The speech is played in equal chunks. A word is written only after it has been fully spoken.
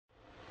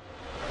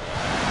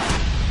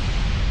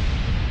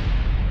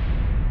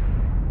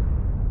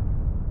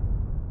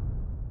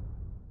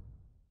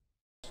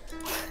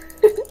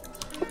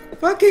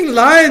fucking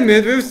lion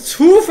mid with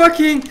 2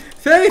 fucking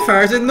fairy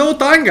fires and no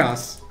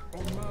tangas.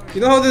 You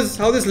know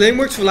how this lane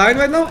works for Lion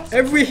right now?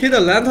 Every hit I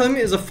land on him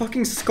is a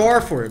fucking scar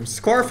for him.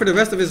 Scar for the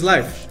rest of his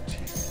life.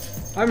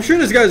 I'm sure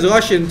this guy's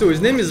Russian too. His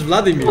name is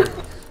Vladimir.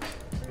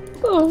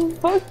 What the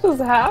fuck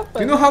just happened? Do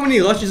you know how many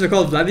Russians are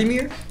called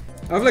Vladimir?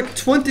 I have like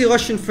 20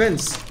 Russian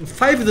friends. And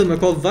 5 of them are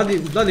called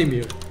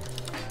Vladimir.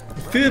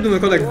 3 of them are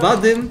called like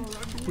Vadim.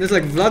 There's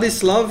like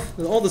Vladislav.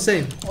 They're all the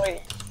same.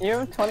 Wait, you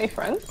have 20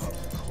 friends?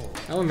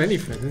 I don't have many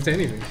friends. I didn't say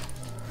anything.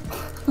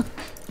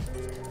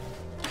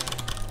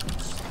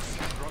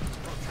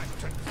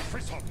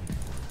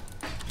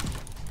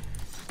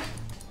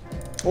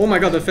 Oh my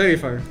god, the fairy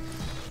fire.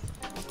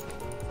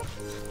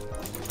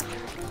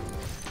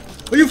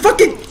 Are you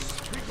fucking...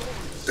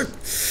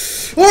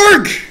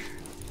 Org!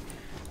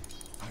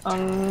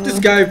 This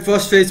guy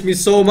frustrates me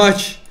so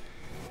much.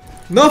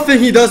 Nothing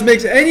he does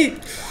makes any...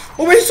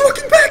 Oh wait, he's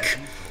walking back!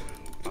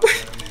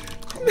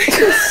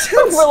 Makes no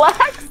sense.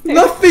 Relax.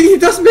 Nothing he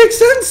does makes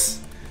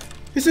sense.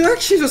 His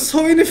reactions are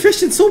so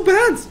inefficient, so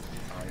bad.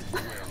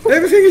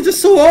 Everything is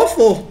just so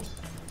awful.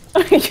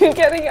 Are you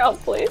getting out,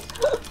 please?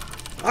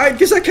 I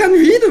guess I can't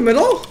read them at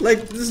all.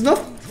 Like, there's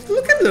nothing.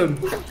 Look at them.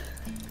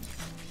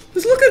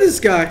 Just look at this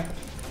guy.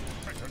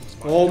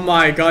 Oh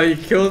my god, he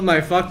killed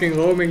my fucking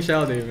roaming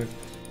shell, David.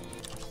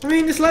 I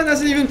mean, this line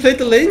hasn't even played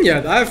the lane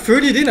yet. I have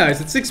 30 denies.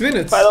 It's 6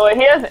 minutes. By the way,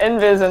 he has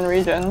invis in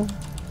region.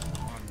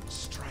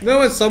 You know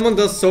when someone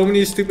does so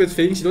many stupid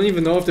things, you don't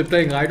even know if they're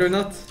playing right or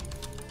not?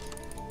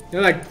 You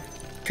know, like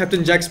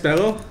Captain Jack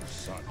Sparrow?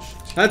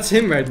 That's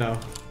him right now.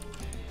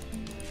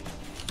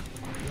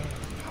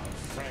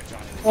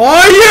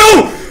 Are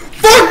you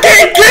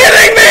fucking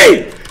kidding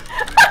me?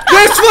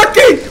 There's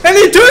fucking... And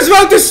he turns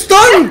around to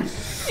stun!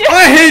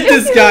 I hate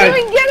this guy.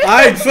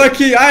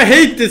 I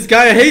hate this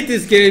guy. I hate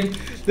this game.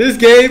 This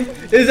game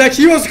is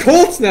actually... He was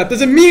cold snap.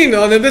 There's a meme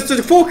on him. There's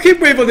a full keep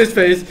wave on his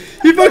face.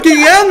 He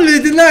fucking randomly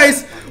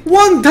denies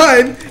 1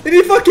 time. And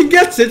he fucking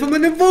gets it from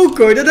an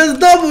invoker that does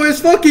double his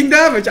fucking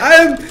damage. I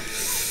am...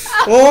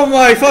 Oh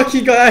my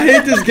fucking god. I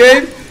hate this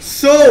game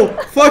so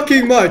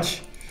fucking much.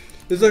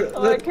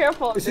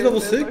 Careful. Is he level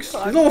 6? He's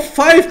level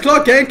 5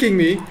 clock ganking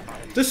me.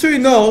 Just so you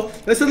know,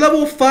 that's a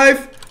level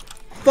 5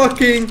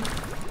 fucking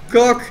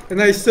clock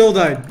and I still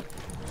died.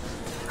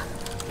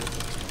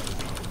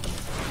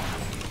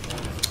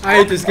 I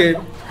hate this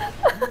game.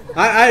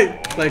 I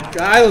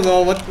don't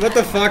know what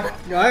the fuck.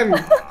 I'm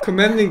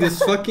commending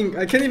this fucking...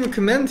 I can't even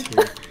commend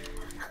here.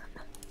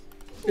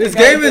 This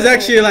game is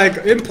actually like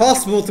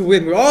impossible to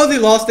win. We already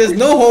lost, there's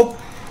no hope.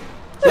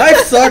 Life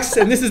sucks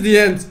and this is the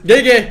end.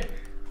 GG.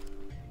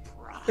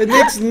 It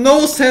makes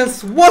no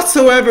sense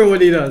whatsoever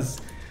what he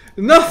does.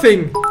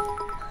 Nothing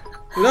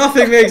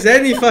makes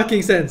any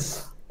fucking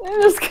sense.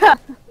 I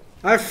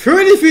have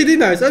 33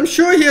 denies. I'm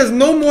sure he has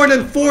no more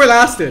than 4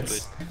 last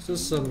hits.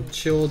 Just some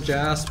chill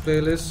jazz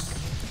playlist.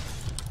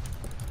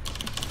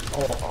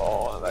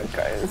 Oh, that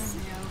guy is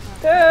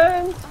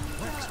dead.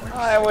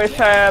 I wish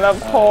I had a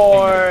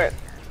port.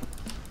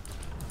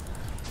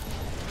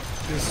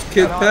 This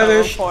kid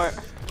perished.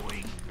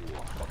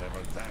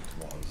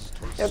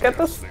 You'll get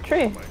this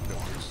tree.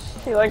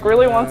 He like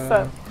really wants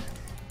that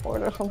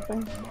port or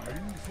something.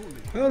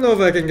 I don't know if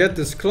I can get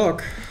this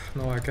clock.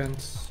 No, I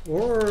can't.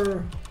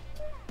 Or...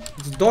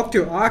 It's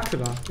Dr.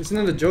 Akira. Isn't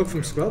that a joke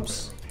from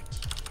Scrubs?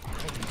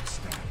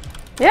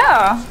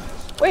 Yeah!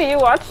 Wait, you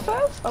watched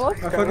that? I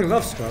fucking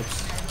love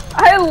Scrubs.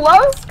 I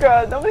love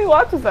Scrubs! Nobody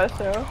watches that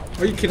show.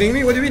 Are you kidding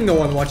me? What do you mean no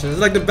one watches? It's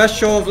like the best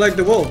show of like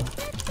the world.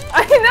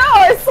 I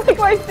know! It's like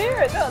my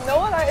favorite! No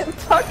one I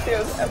talked to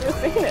has ever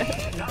seen it.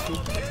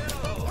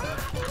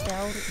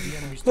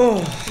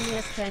 Oh.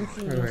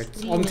 Alright,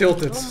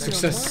 untilted.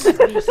 Success.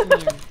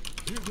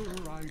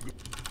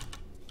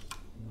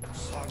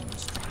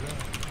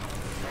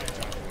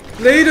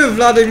 Later,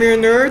 Vladimir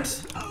nerd!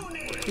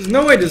 There's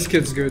no way this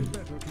kid's good.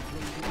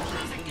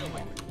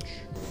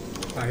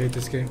 I hate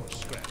this game.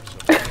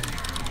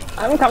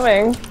 I'm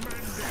coming.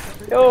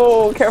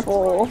 Yo,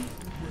 careful.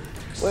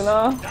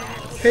 Luna.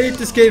 Hate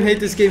this game, hate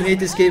this game, hate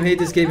this game, hate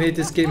this game, hate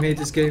this game, hate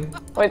this game.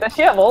 Wait, does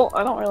she have ult?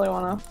 I don't really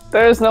wanna.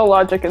 There's no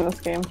logic in this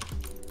game.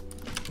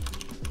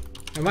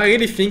 Am I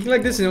really thinking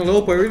like this in a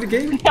low priority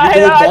game? Yeah,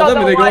 you go bottom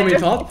and they go on me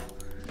top?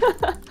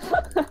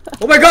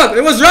 Oh my god,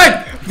 it was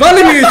right!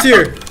 Vladimir is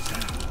here!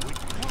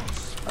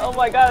 Oh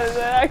my god, is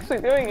it actually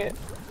doing it?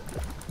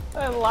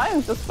 The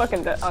lion's just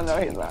fucking dead. Oh no,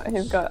 he's not.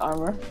 He's got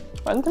armor.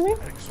 Run to me?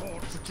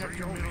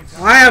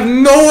 I have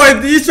no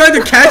idea. He's trying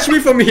to catch me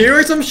from here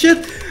or some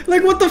shit?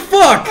 Like, what the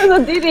fuck? There's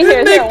a DD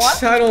here.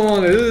 I don't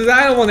want it.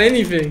 I don't want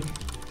anything.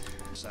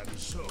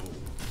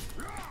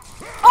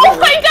 Oh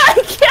my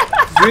god,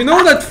 yeah! Do you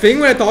know that thing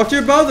when I talked to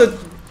you about that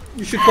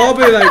you should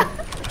probably like...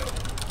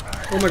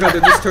 Oh my god,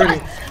 they're just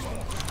turning.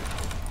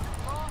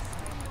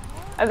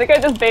 I think I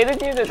just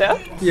baited you to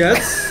death.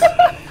 Yes.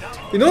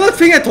 You know that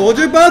thing I told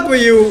you about where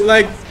you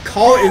like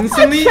call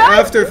instantly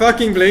after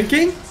fucking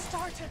blinking?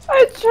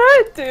 I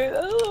tried, dude.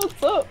 I don't know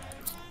what's up.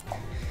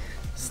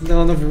 There's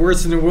not enough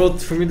words in the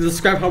world for me to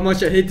describe how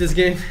much I hate this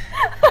game.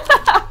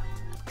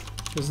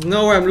 There's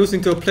no way I'm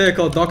losing to a player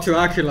called Dr.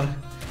 Aquila.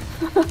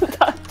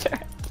 Doctor.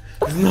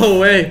 There's no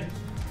way.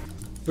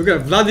 Look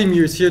at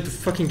Vladimir is here to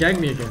fucking gang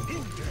me again.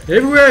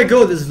 Everywhere I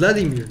go, there's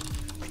Vladimir.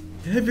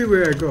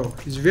 Everywhere I go,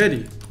 he's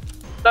ready.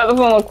 That doesn't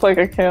look like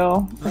a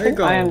kill. I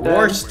got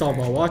war stall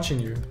while watching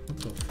you. What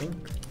the fuck?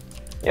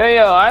 Yo,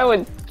 I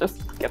would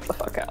just get the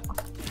fuck out.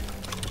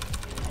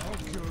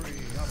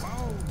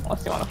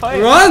 Unless you wanna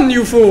fight. Run,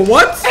 you fool!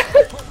 What?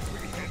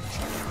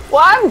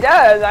 Well, I'm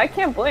dead. I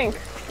can't blink.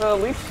 The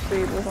leech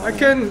speed is on. I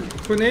can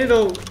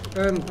tornado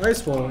and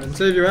ice wall and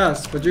save your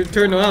ass, but you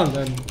turned around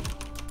and,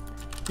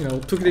 you know,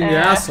 took it in the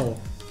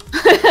asshole.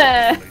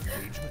 I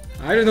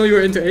didn't know you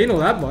were into anal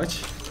that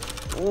much.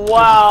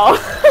 Wow.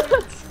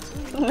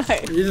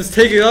 Nice. You just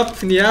take it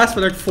up in the ass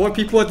for like 4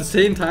 people at the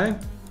same time?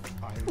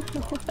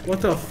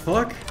 What the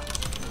fuck?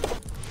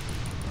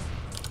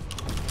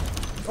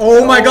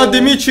 Oh my god,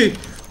 Dimitri!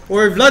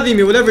 Or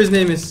Vladimir, whatever his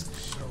name is.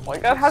 Oh my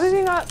god, how did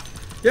he not?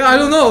 Yeah, I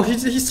don't know.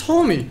 He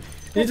saw me.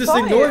 He just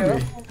ignored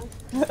me.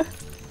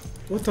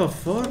 What the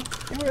fuck?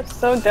 You were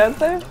so dead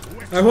there?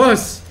 I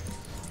was.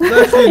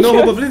 There's actually no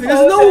hope of living.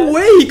 There's no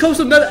way he comes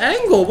from that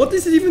angle. What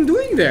is he even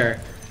doing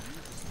there?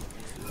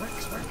 What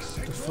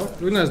the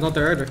fuck? Luna is not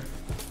there either.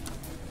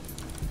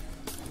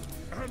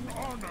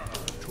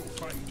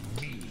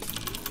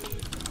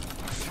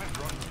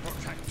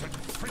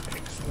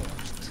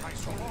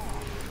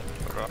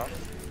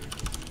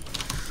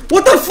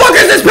 What the fuck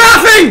is this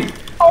pathing?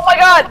 Oh my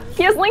god,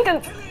 he has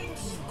Lincoln.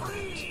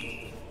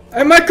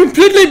 Am I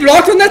completely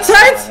blocked on that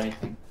side?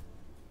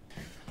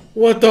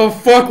 What the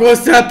fuck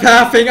was that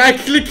pathing? I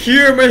click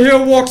here, my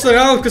hero walks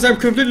around because I'm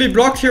completely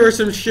blocked here or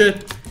some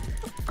shit.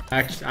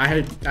 Actually, I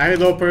hate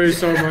low parry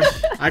so much.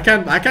 I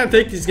can't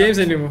take these games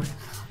anymore.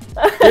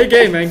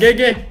 Gay, man,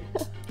 gay.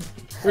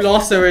 We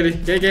lost already.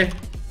 Gay.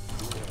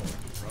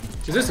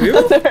 Is this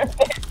real?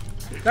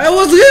 That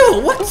was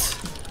real. What?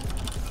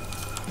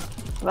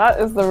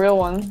 That is the real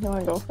one. You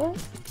wanna go for it?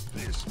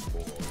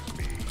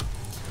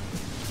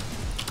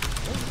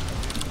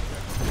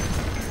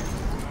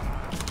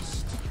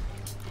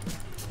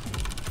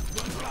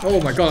 Oh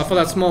my god, I thought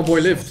that small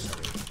boy lived.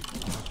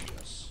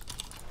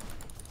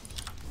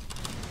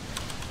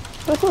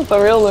 This is the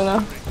real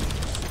Luna.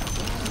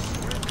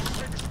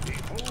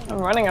 I'm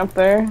running up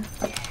there.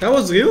 That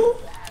was real?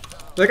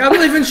 Like, I'm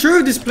not even sure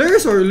if these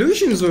players or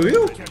illusions are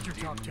real.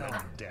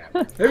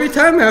 Every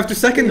time I have to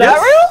second guess.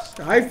 Is that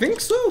real? I think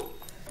so.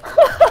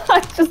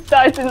 I just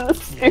died in the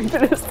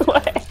stupidest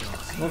way.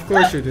 Of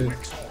course you did.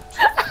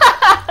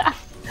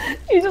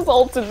 He just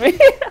ulted me.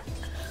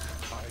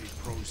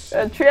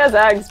 Tree has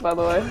Ags, by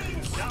the way.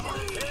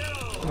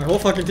 My whole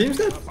fucking team's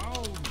dead?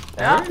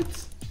 Yeah.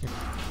 Right.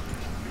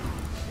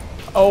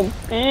 Oh,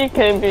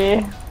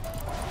 BKB.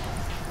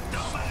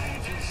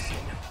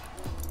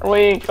 Are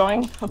we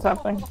going? What's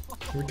happening?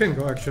 We can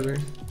go actually.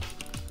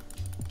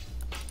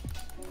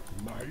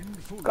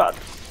 God.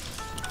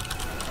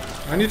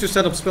 I need to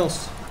set up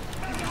spells.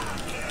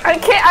 I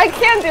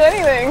can't do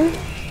anything.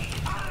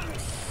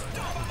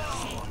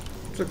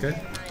 It's okay.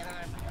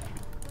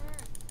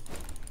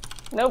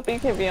 No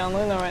BKB on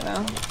Luna right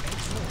now.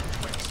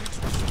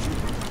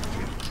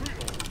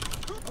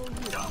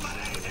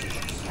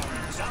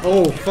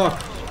 Oh fuck.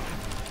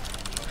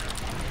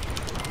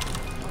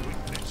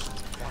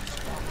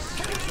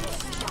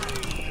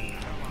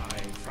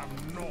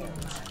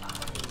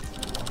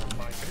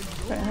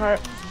 Okay,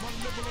 heart.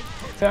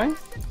 Going?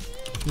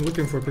 I'm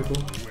looking for people.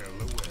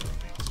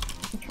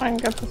 I'm trying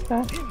to get this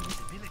guy.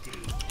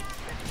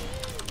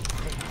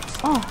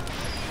 Oh.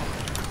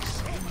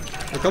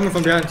 They're coming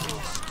from behind.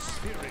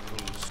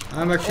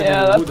 I'm actually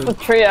that's the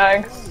tree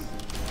eggs.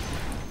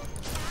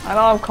 I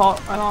don't have call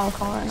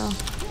right now.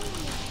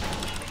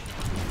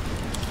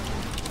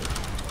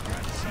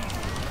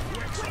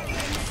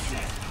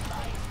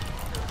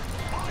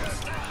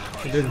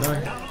 He didn't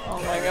die. Oh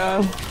my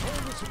god.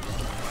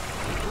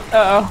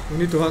 Uh oh. We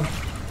need to run.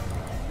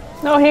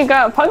 No,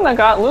 Pugna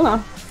got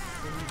Luna.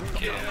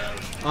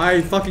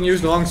 I fucking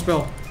used the wrong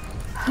spell.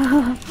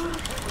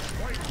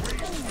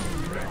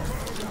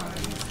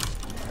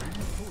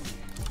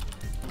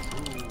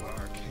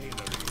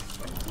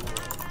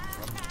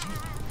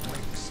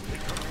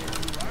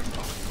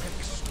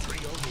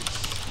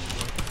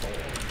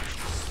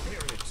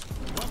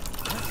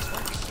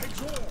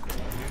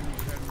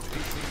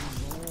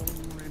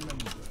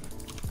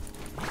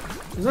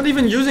 He's not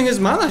even using his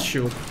mana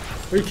shield.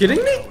 Are you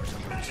kidding me?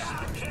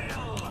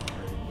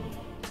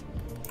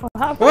 What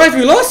happened? Alright,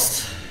 we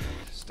lost!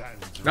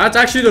 That's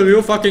actually the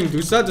real fucking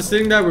Dusa, just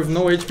sitting there with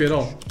no HP at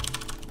all.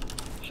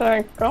 Should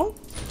I go?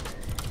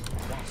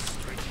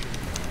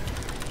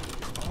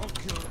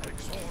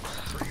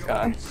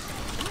 God.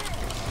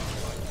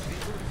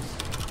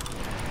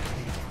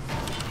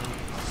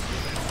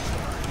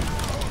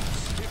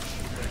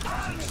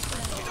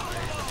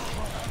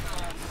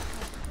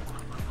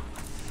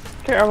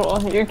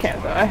 Careful, you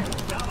can't die.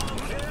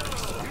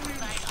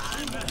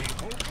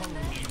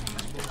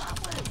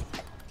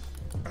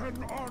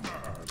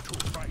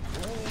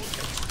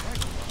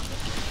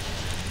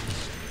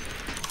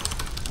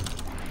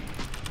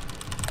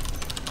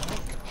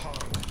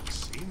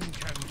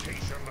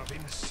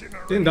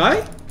 Didn't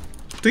die?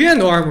 3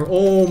 and armor.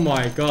 Oh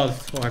my god.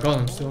 Oh, I got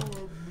him still.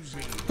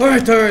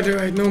 Alright, alright,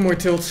 alright. No more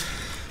tilt.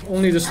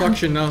 Only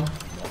destruction now.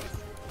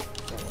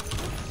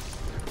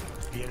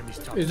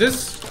 Is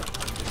this?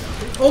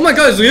 Oh my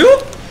god, is it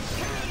you?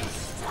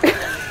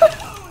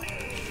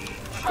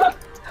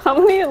 How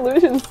many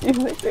illusions do you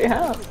think they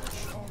have?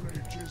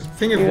 I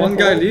think if one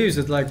guy leaves,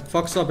 it like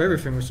fucks up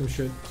everything or some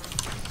shit.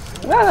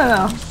 No, no,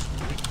 no.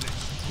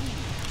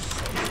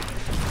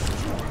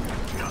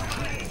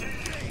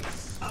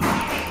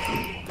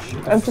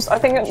 I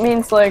think it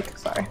means like,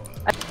 sorry.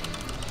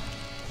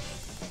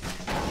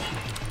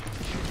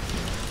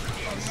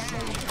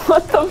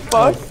 What the fuck?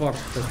 Oh fuck,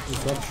 that's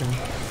disruption.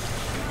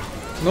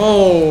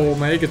 No,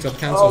 my tickets got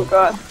cancelled. Oh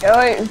god. Yeah,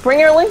 wait, bring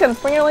your Lincolns,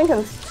 bring your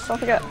Lincolns. Don't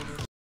forget.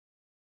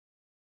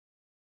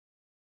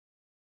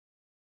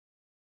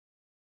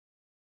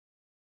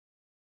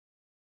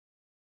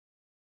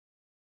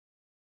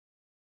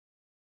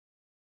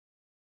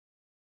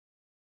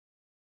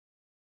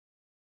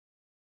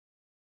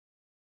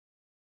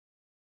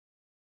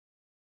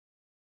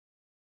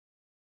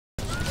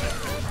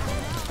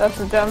 That's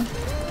the gem.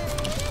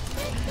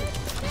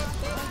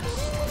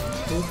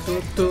 I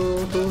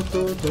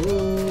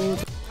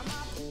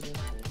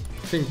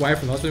think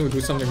wife and husband would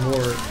do something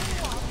more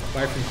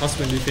wife and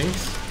husbandy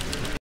things.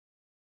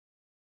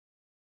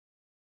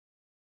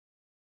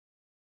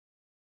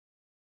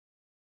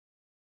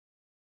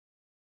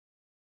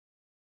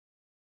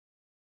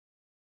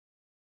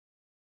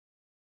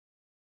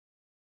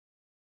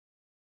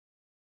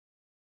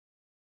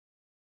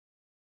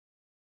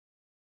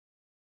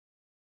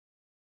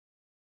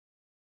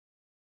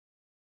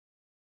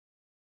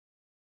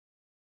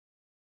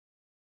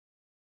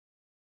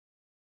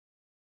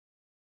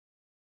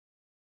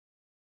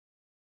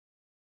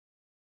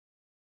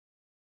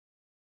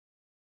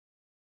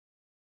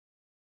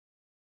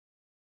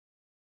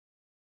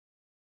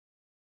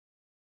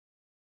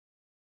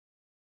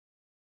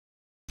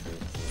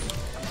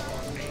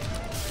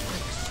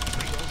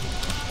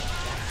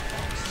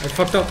 I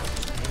fucked up.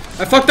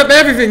 I fucked up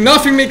everything.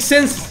 Nothing makes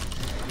sense.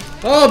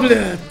 Oh,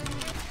 blood.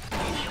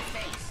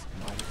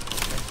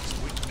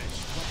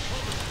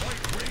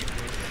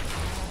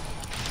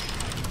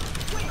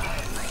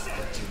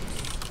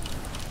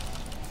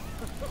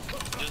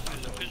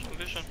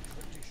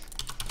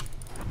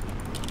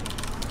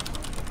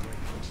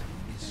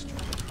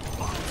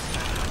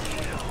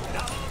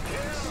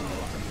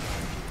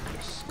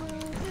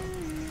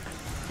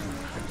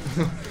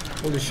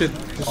 Holy shit,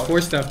 just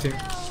force staffed him.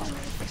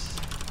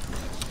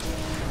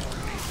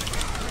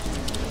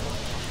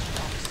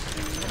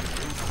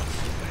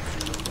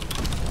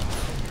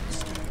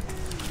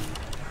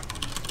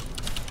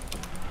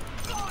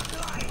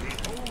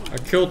 I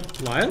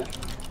killed Lion?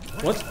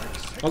 What?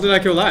 How did I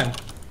kill Lion?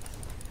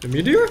 The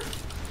meteor? I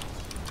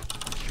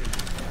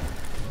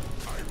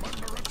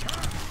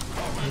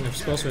don't have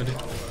spells ready.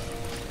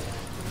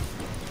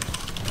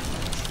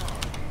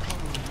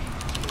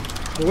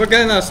 But we're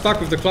getting stuck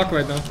with the clock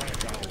right now.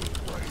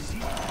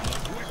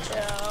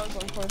 Yeah, that was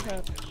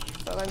unfortunate.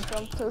 But I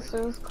jumped too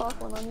soon as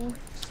clock went on you.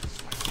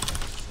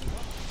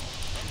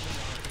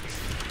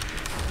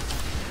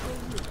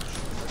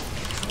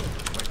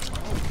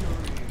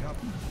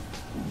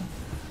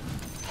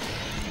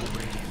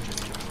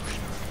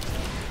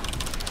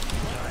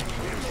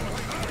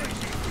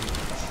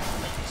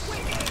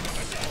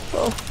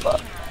 Oh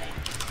fuck.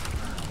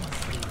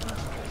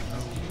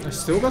 I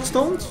still got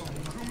stoned?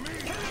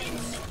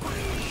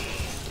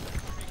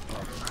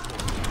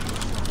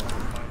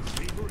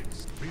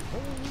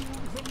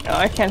 Oh,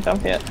 I can't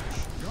jump yet.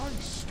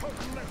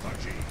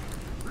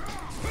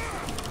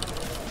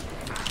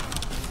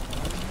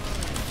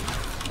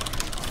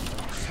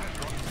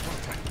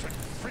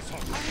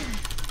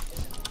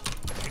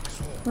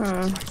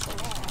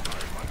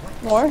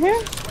 More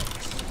here?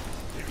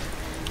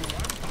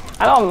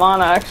 I don't have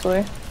mana actually.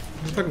 I'm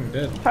fucking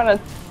dead. I'm trying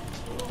to.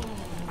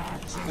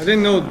 I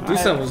didn't know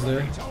Dusa was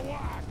there.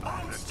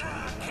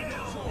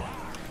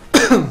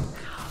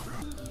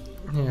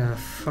 Yeah,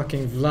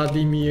 fucking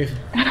Vladimir.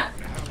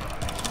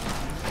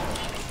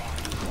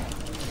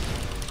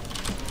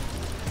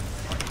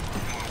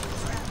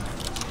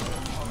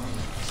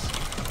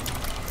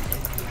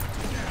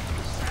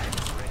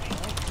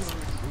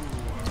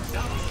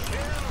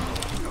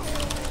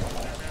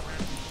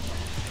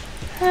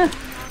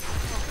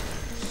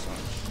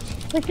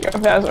 I think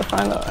your guys are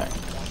fine though, right?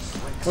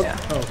 What? Yeah.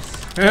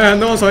 Oh.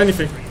 No one saw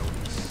anything.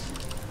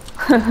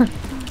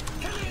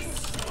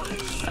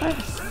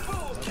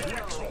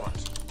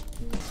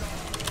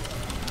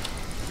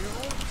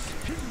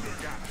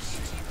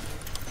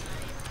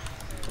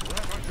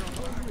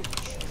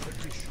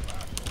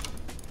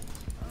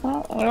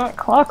 Well, we got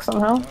clock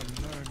somehow.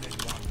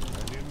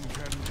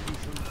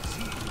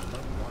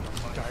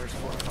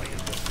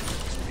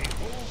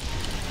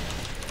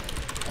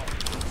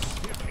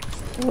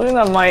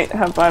 Luna might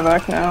have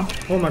buyback now.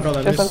 Oh my god,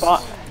 I missed.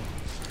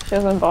 She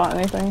hasn't bought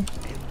anything.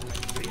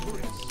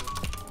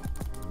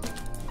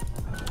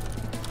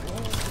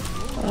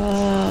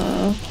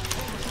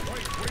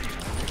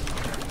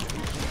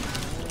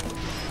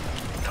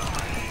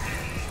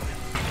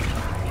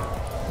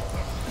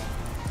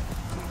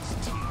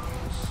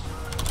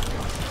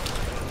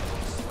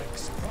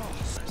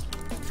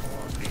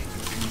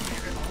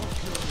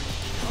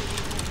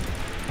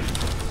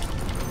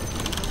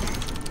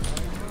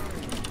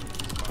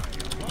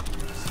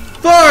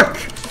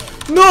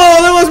 No,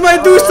 that was my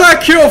 2-star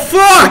kill.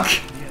 Fuck!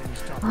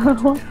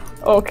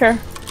 Okay.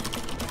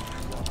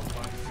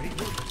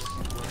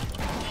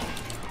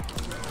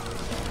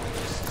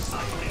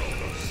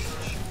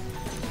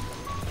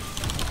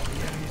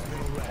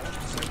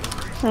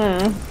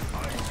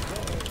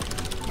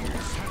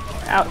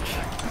 Ouch.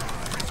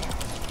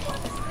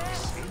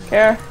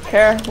 Care,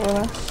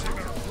 Luna.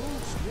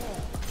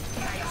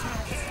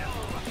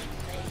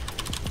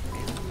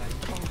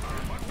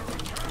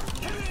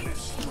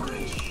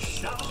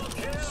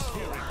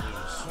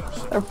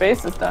 Their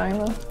base is dying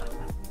though.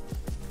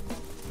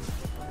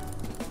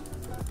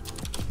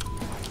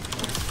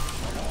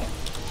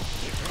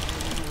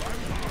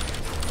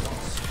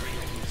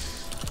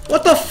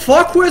 What the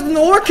fuck? Where's an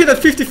orchid at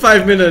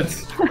 55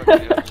 minutes?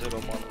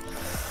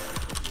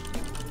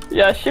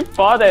 Yeah, she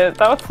bought it.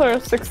 That was her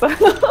 6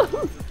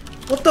 item.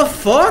 What the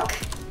fuck?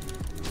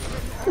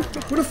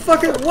 Who the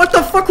fuck is, what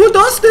the fuck? Who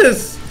does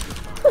this?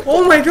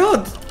 Oh my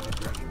god.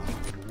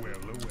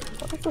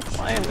 What's this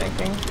lion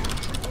making?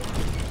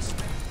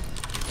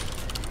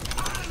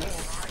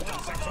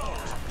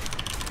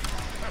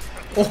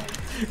 Oh,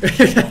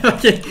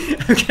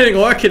 I'm getting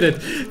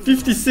orchided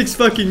 56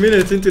 fucking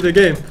minutes into the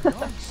game.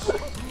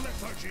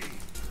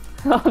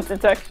 Oh,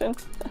 detection.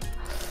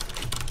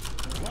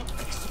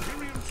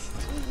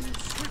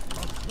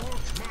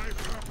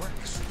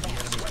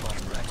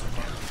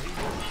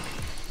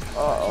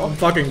 Uh-oh. I'm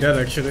fucking dead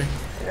actually.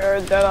 You're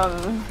dead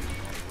on...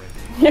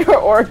 You're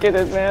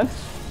orchided, man.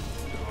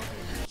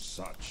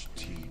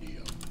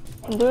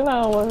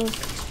 Luna was...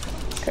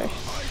 Okay.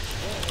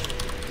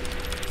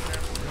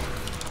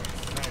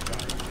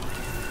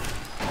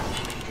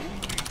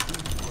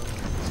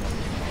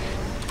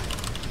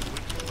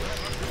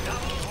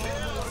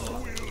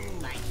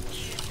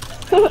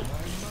 Uh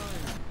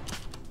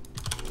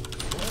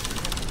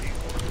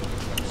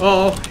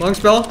oh, long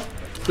spell.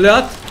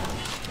 Blood.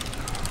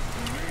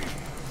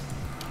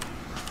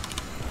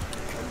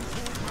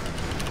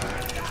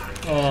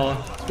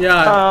 Oh,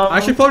 yeah, I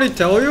should probably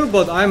tell you,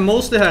 but I'm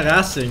mostly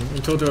harassing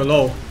until they're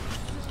low.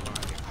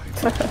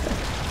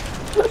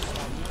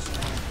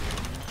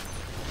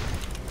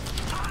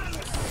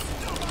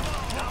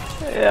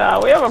 Yeah,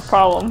 we have a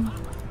problem.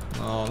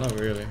 Oh, not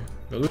really.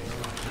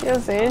 He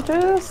has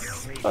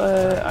Aegis,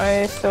 but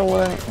I still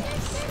wouldn't.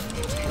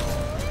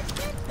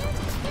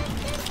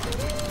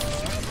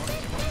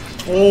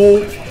 Oh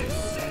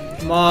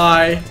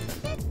my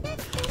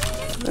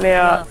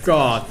Yeah.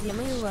 god.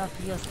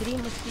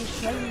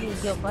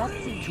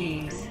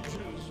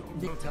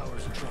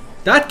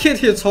 That kid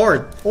hits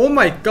hard. Oh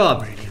my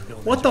god.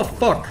 What the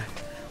fuck?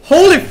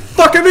 Holy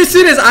fuck, have you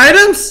seen his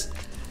items?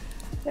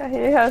 Yeah, he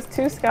has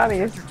 2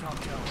 Scotties.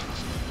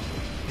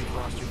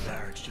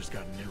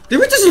 Did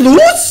we just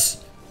lose?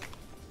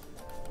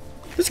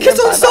 This kid's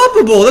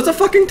unstoppable. That's a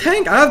fucking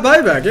tank. I have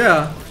buyback,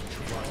 yeah.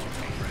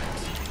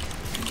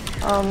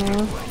 Oh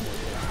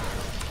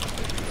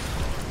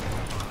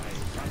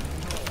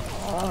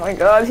my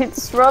god, he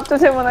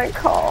disrupted him when I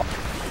called.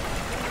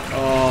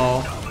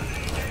 Oh.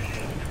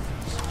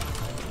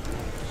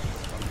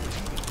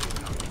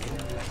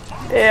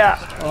 Yeah.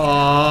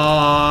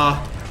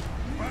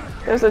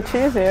 There's a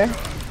cheese here.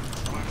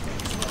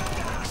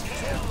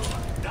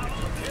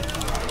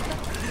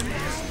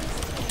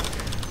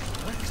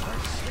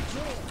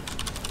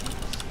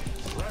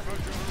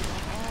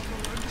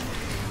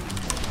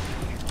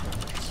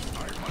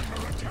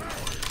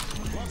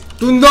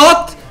 Do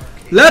not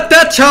let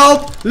that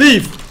child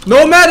leave.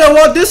 No matter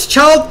what, this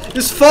child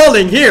is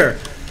falling here.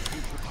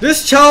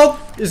 This child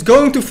is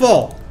going to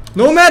fall.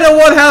 No matter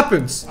what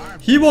happens,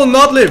 he will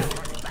not live.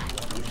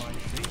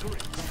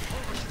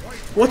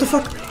 What the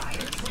fuck?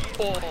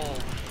 Oh,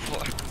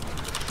 fuck.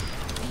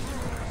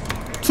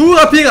 2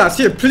 Rapiers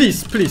here,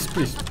 please, please,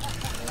 please.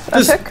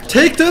 Just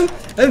take them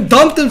and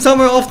dump them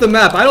somewhere off the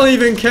map. I don't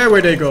even care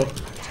where they go.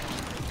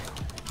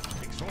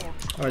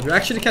 Alright, we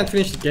actually can't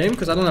finish the game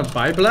because I don't have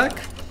buy black.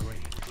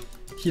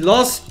 He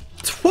lost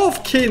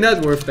 12k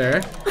net worth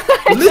there.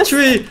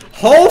 Literally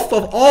half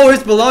of all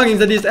his belongings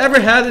that he's ever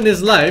had in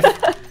his life.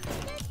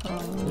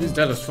 He's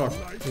dead as fuck.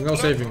 There's no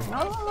saving.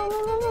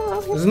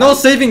 There's no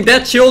saving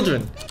dead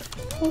children.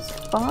 It's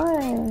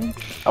fine.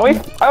 Are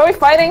we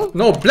fighting?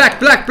 No,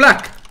 black, black,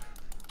 black.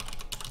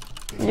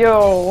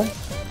 Yo,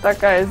 that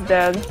guy is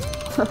dead.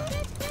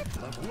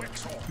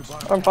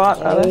 Or bot,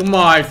 rather. Oh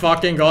my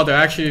fucking god, they're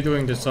actually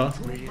doing this, huh?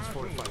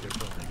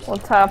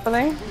 What's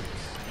happening?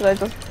 Did I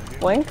just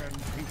blink?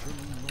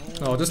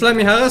 No, just let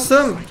me harass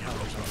them.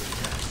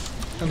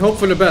 And hope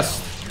for the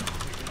best.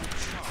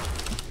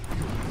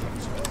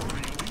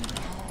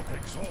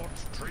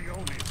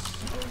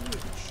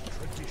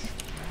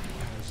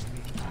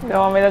 You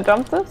want me to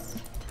jump this?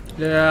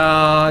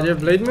 Yeah, you have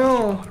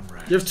Vladimir?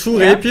 You have 2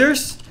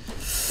 rapiers?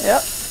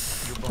 Yep.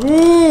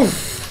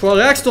 Oof. Well,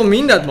 Rex don't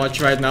mean that much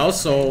right now,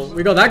 so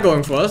we got that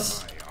going for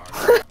us.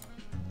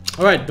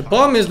 Alright, the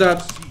problem is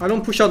that I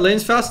don't push out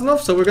lanes fast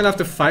enough, so we're gonna have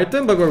to fight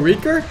them, but we're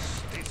weaker.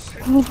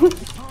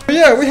 But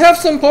yeah, we have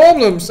some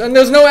problems, and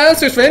there's no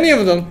answers for any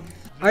of them.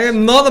 I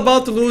am not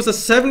about to lose a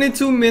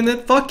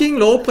 72-minute fucking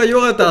low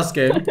prioritas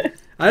game.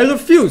 I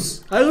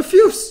refuse. I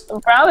refuse.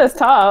 Brown is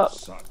top.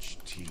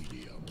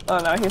 Oh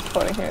no, he's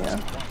floating here now.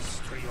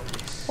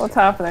 What's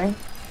happening?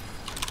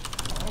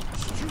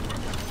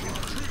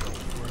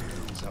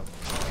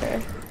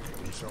 Okay.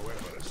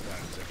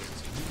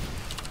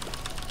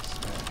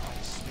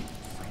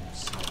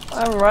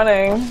 I'm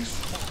running.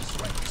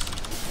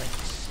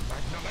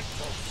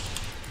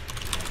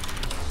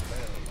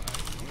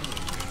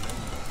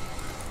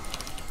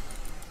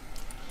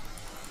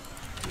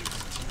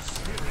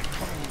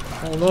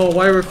 Oh no,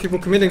 why were people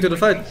committing to the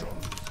fight?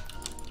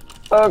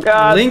 Oh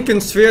god.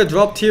 Lincoln Sphere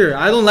dropped here.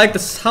 I don't like the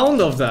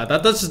sound of that.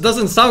 That just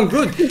doesn't sound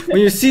good. When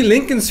you see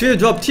Lincoln Sphere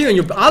dropped here and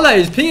your ally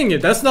is pinging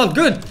it, that's not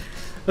good.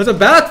 That's a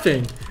bad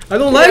thing. I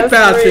don't like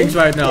bad things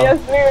right now. He has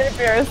 3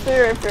 rapiers, 3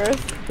 rapiers.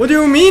 What do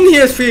you mean he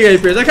has 3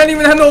 rapiers? I can't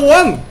even handle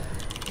 1!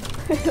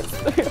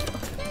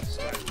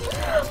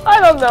 I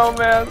don't know,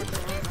 man. I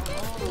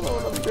don't know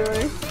what I'm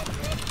doing.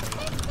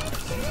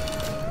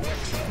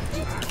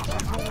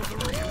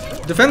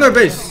 Defend our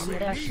base.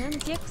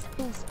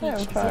 Yeah,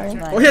 I'm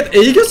trying. Oh, he had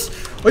Aegis?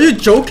 Are you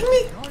joking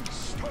me?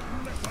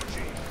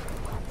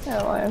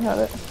 Yeah, Lion had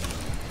it.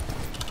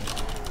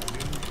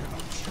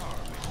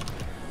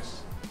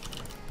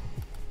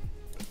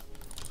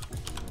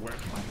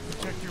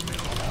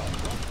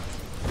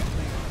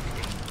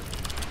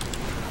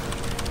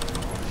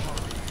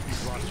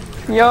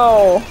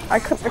 Yo, I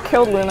could have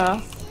killed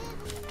Luna.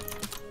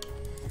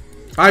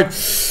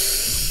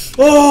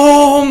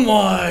 Oh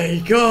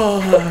my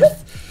god!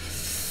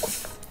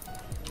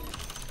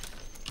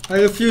 I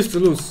refuse to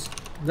lose.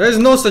 There is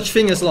no such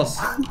thing as loss.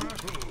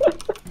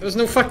 There's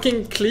no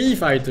fucking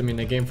cleave item in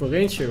the game for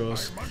range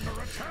heroes.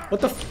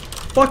 What the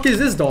fuck is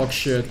this dog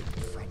shit?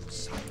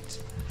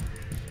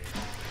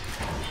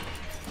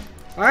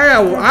 I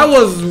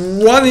was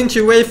 1 inch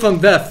away from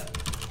death.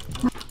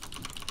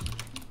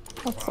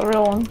 That's the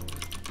real one.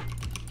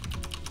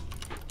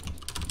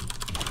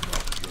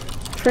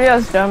 Tree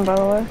has gem, by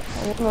the way.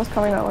 Luna's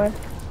coming that way.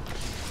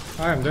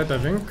 I am dead, I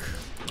think.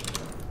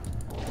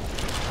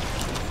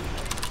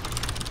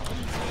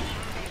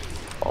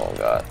 Oh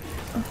god.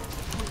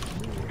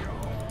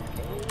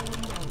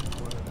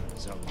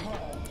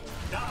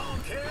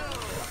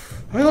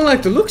 I don't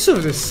like the looks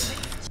of this.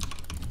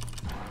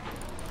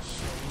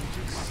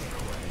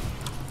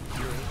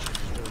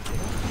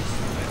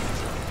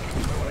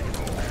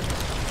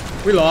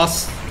 We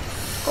lost.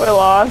 We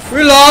lost.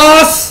 We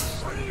lost!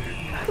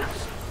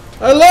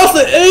 I lost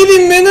an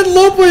 80-minute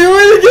low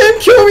priority game.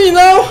 Kill me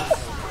now!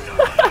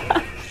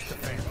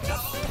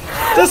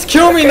 Just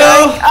kill me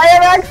now! I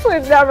am actually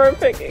never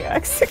picking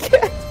X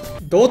again.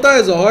 Dota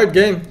is a hard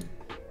game.